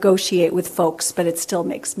 they'll negotiate with folks, but it still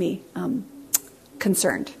makes me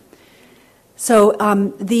concerned. So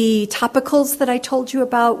the topicals that I told you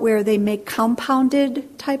about where they make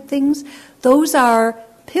compounded type things, those are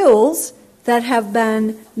pills that have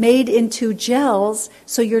been made into gels,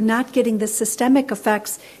 so you're not getting the systemic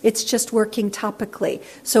effects, it's just working topically.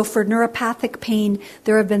 So for neuropathic pain,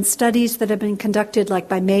 there have been studies that have been conducted, like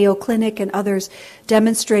by Mayo Clinic and others,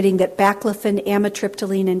 demonstrating that baclofen,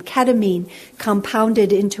 amitriptyline, and ketamine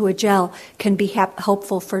compounded into a gel can be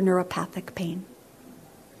helpful for neuropathic pain.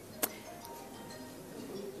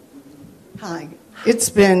 Hi. It's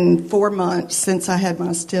been 4 months since I had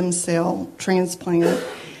my stem cell transplant.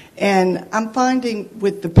 And I'm finding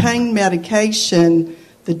with the pain medication,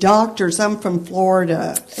 the doctors, I'm from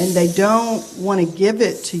Florida, and they don't want to give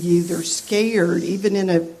it to you. They're scared. Even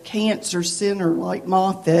in a cancer center like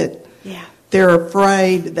Moffitt, they're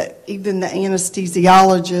afraid that even the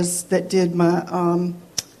anesthesiologist that did my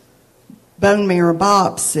bone marrow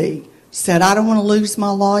biopsy said, I don't want to lose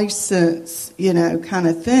my license, kind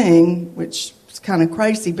of thing, which is kind of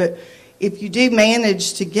crazy. But if you do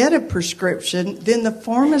manage to get a prescription, then the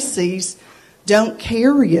pharmacies don't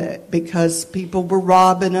carry it because people were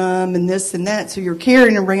robbing them and this and that. So you're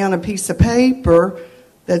carrying around a piece of paper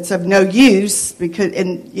that's of no use because,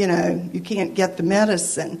 you can't get the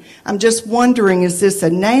medicine. I'm just wondering, is this a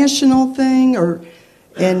national thing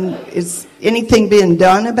and is anything being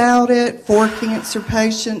done about it for cancer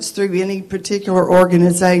patients through any particular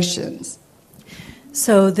organizations?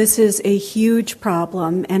 So this is a huge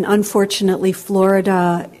problem, and unfortunately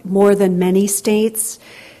Florida, more than many states,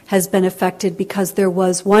 has been affected because there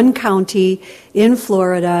was one county in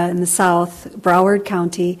Florida in the south, Broward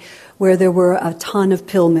County, where there were a ton of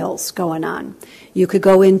pill mills going on. You could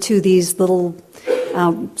go into these little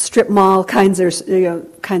strip mall kinds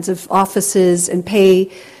of offices and pay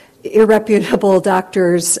irreputable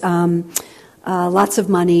doctors lots of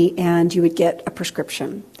money, and you would get a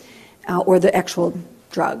prescription. Or the actual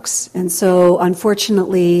drugs. And so,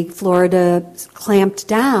 unfortunately, Florida clamped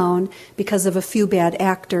down because of a few bad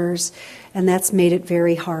actors, and that's made it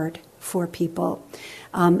very hard for people.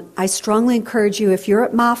 I strongly encourage you, if you're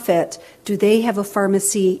at Moffitt, do they have a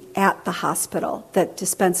pharmacy at the hospital that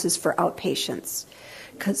dispenses for outpatients?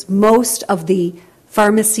 Because most of the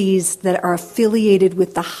pharmacies that are affiliated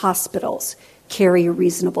with the hospitals carry a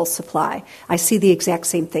reasonable supply. I see the exact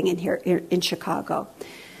same thing in Chicago.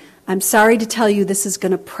 I'm sorry to tell you this is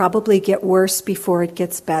going to probably get worse before it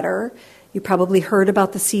gets better. You probably heard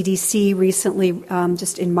about the CDC recently,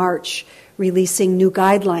 just in March, releasing new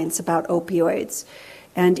guidelines about opioids.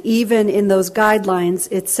 And even in those guidelines,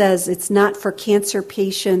 it says it's not for cancer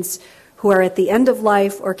patients who are at the end of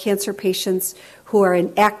life or cancer patients who are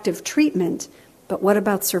in active treatment. But what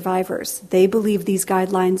about survivors? They believe these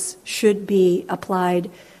guidelines should be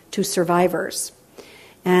applied to survivors.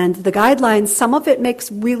 And the guidelines, some of it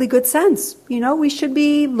makes really good sense. We should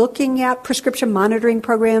be looking at prescription monitoring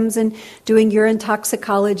programs and doing urine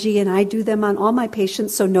toxicology, and I do them on all my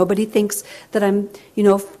patients so nobody thinks that I'm,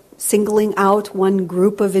 singling out one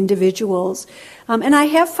group of individuals. And I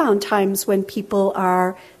have found times when people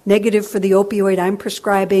are negative for the opioid I'm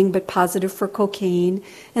prescribing but positive for cocaine,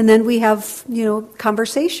 and then we have,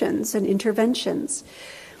 conversations and interventions.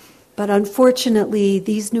 But unfortunately,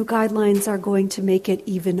 these new guidelines are going to make it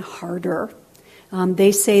even harder.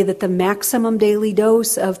 They say that the maximum daily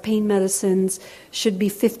dose of pain medicines should be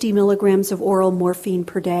 50 milligrams of oral morphine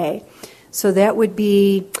per day. So that would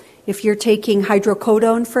be, if you're taking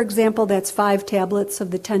hydrocodone, for example, that's 5 tablets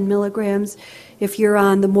of the 10 milligrams. If you're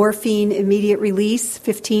on the morphine immediate release,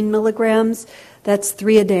 15 milligrams, that's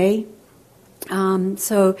 3 a day.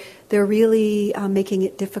 So they're really making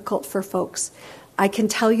it difficult for folks. I can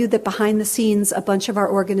tell you that behind the scenes, a bunch of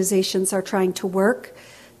our organizations are trying to work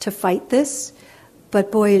to fight this,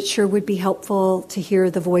 but boy, it sure would be helpful to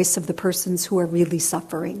hear the voice of the persons who are really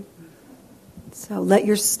suffering. So let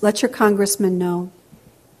your congressman know.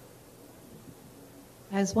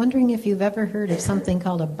 I was wondering if you've ever heard of something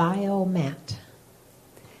called a biomat.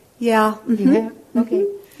 Yeah. Mm-hmm. You have? Okay.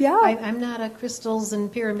 Yeah. I'm not a crystals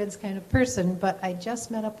and pyramids kind of person, but I just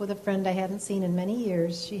met up with a friend I hadn't seen in many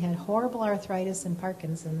years. She had horrible arthritis and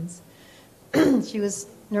Parkinson's. She was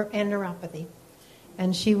and neuropathy.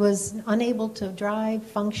 And she was unable to drive,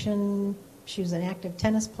 function. She was an active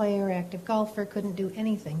tennis player, active golfer, couldn't do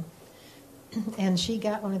anything. and she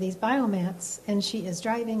got one of these biomats, and she is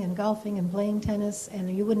driving and golfing and playing tennis,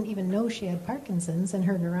 and you wouldn't even know she had Parkinson's, and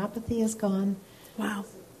her neuropathy is gone. Wow.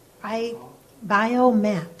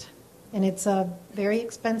 Biomat, and it's a very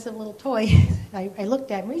expensive little toy. I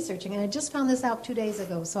looked at researching, and I just found this out 2 days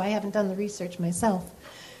ago, so I haven't done the research myself.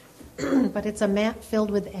 But it's a mat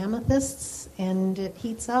filled with amethysts, and it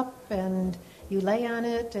heats up, and you lay on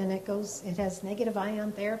it, and it has negative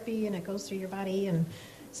ion therapy, and it goes through your body. And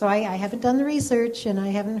so I haven't done the research, and I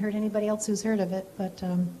haven't heard anybody else who's heard of it, but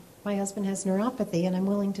my husband has neuropathy, and I'm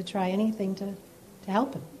willing to try anything to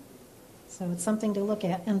help him. So it's something to look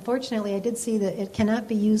at. Unfortunately, I did see that it cannot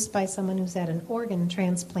be used by someone who's had an organ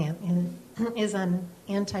transplant and is on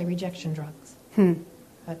anti-rejection drugs.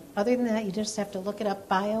 But other than that, you just have to look it up,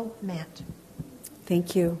 biomat.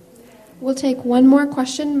 Thank you. We'll take one more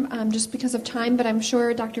question just because of time, but I'm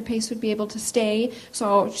sure Dr. Paice would be able to stay.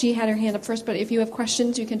 So she had her hand up first, but if you have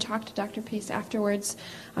questions, you can talk to Dr. Paice afterwards.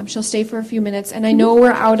 She'll stay for a few minutes. And I know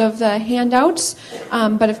we're out of the handouts,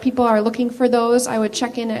 but if people are looking for those, I would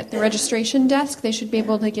check in at the registration desk. They should be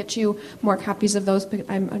able to get you more copies of those. But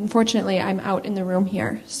unfortunately, I'm out in the room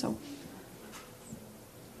here. So,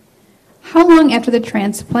 how long after the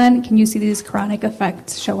transplant can you see these chronic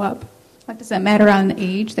effects show up? Like, does that matter on the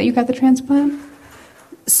age that you got the transplant?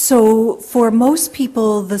 So for most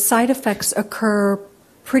people, the side effects occur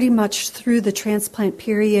pretty much through the transplant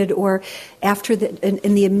period or after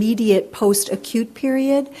in the immediate post-acute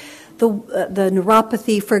period. The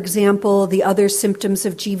neuropathy, for example, the other symptoms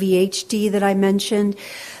of GVHD that I mentioned,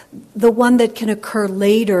 the one that can occur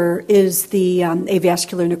later is the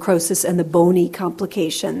avascular necrosis and the bony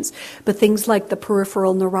complications. But things like the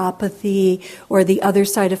peripheral neuropathy or the other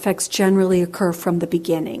side effects generally occur from the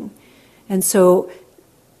beginning. And so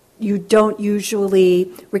you don't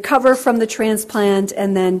usually recover from the transplant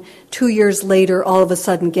and then 2 years later all of a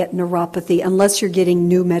sudden get neuropathy unless you're getting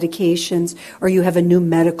new medications or you have a new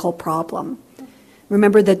medical problem.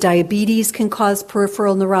 Remember that diabetes can cause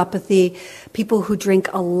peripheral neuropathy. People who drink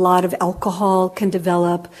a lot of alcohol can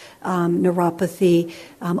develop neuropathy.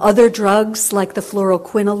 Other drugs like the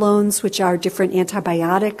fluoroquinolones, which are different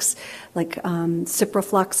antibiotics, like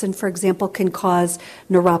ciprofloxacin, for example, can cause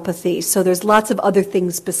neuropathy. So there's lots of other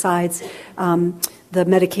things besides the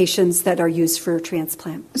medications that are used for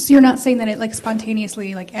transplant. So you're not saying that it like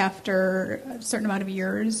spontaneously, like after a certain amount of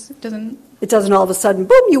years, doesn't? It doesn't all of a sudden,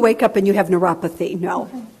 boom, you wake up and you have neuropathy. No,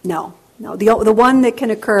 okay. No. The one that can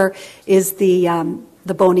occur is the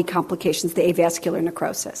bony complications, the avascular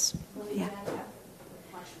necrosis. Yeah.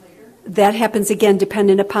 That happens again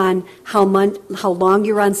dependent upon how long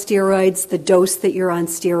you're on steroids, the dose that you're on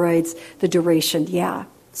steroids, the duration. Yeah.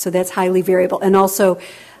 So that's highly variable, and also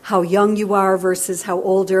how young you are versus how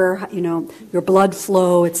older, your blood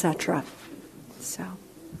flow, etc.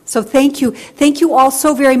 So thank you all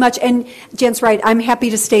so very much. And Jen's right, I'm happy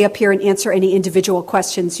to stay up here and answer any individual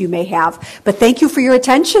questions you may have. But thank you for your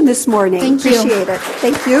attention this morning. Thank you. Appreciate it.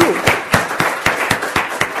 Thank you.